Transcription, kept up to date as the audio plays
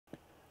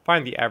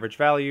Find the average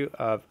value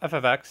of f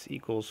of x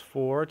equals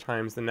 4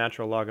 times the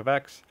natural log of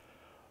x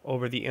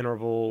over the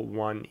interval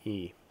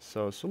 1e.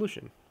 So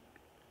solution.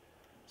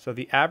 So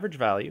the average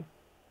value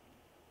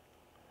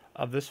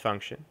of this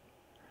function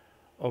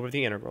over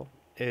the integral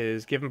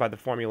is given by the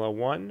formula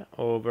 1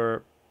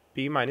 over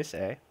b minus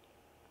a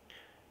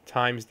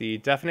times the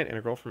definite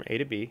integral from a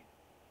to b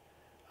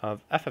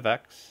of f of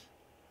x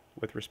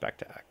with respect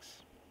to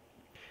x.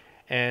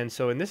 And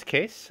so in this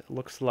case, it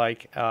looks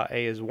like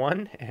a is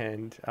 1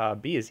 and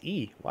b is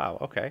e. Wow,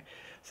 okay.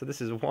 So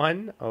this is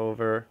 1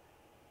 over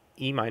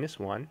e minus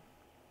 1.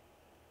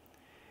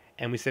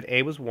 And we said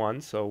a was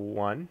 1, so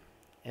 1.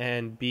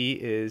 And b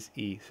is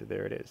e, so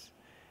there it is.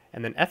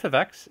 And then f of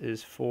x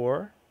is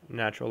 4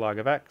 natural log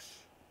of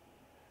x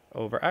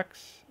over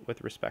x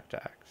with respect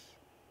to x.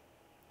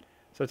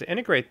 So to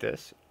integrate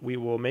this, we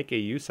will make a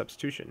u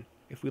substitution.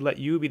 If we let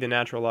u be the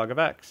natural log of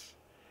x,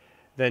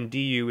 then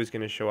du is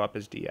going to show up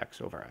as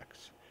dx over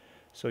x.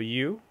 So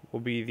u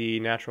will be the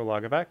natural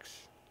log of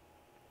x,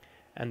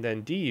 and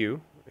then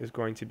du is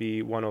going to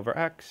be 1 over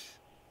x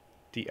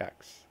dx.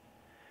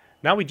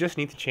 Now we just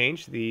need to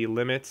change the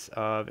limits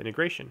of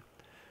integration.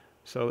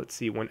 So let's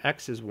see, when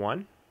x is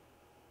 1,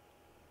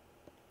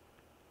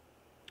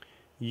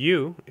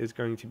 u is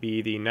going to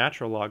be the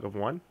natural log of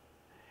 1,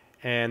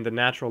 and the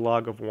natural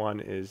log of 1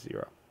 is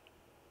 0.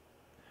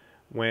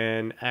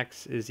 When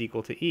x is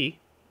equal to e,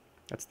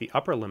 that's the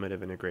upper limit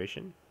of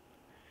integration,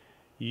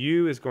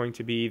 u is going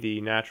to be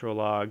the natural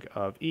log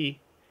of e,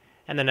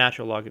 and the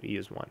natural log of e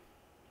is 1.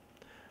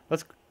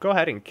 Let's go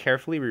ahead and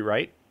carefully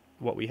rewrite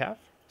what we have.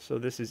 So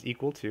this is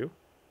equal to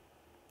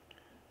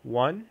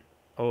 1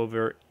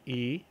 over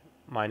e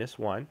minus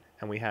 1,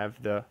 and we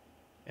have the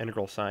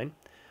integral sign.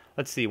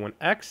 Let's see, when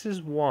x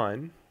is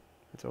 1,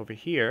 it's over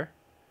here,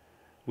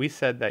 we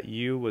said that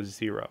u was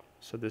 0,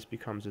 so this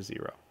becomes a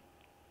 0.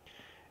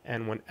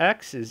 And when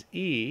x is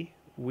e,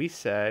 we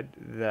said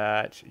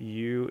that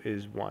u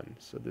is 1,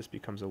 so this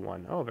becomes a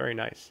 1. Oh, very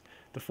nice.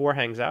 The 4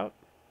 hangs out.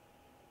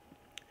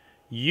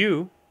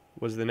 U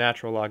was the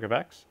natural log of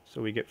x,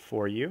 so we get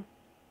 4u.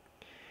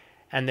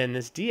 And then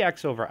this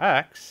dx over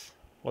x,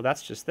 well,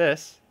 that's just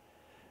this.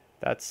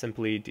 That's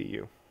simply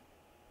du.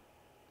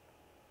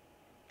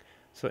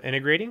 So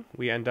integrating,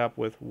 we end up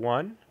with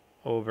 1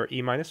 over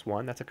e minus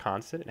 1. That's a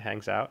constant. It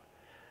hangs out.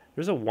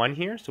 There's a 1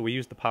 here, so we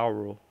use the power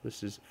rule.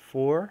 This is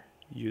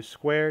 4u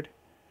squared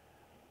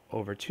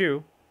over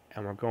 2,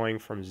 and we're going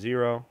from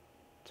 0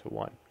 to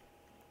 1.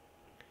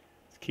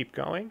 Let's keep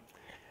going.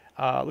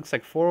 Looks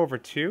like 4 over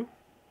 2.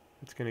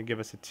 It's going to give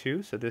us a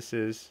 2, so this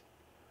is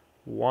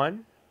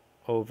 1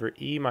 over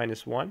e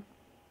minus 1.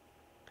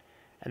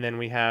 And then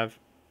we have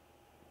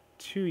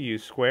 2u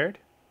squared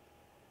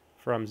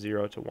from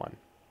 0 to 1.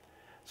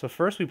 So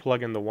first we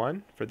plug in the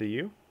 1 for the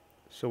u.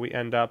 So we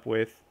end up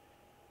with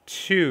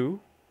 2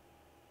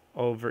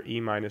 over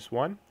e minus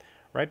 1,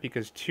 right?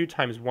 Because 2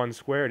 times 1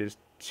 squared is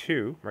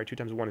 2, right? 2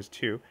 times 1 is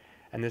 2,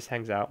 and this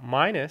hangs out,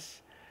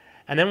 minus,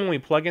 and then when we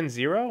plug in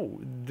 0,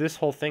 this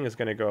whole thing is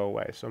going to go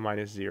away, so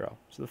minus 0.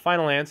 So the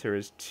final answer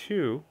is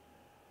 2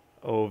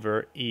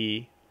 over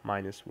e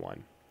minus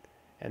 1.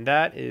 And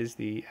that is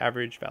the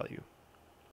average value.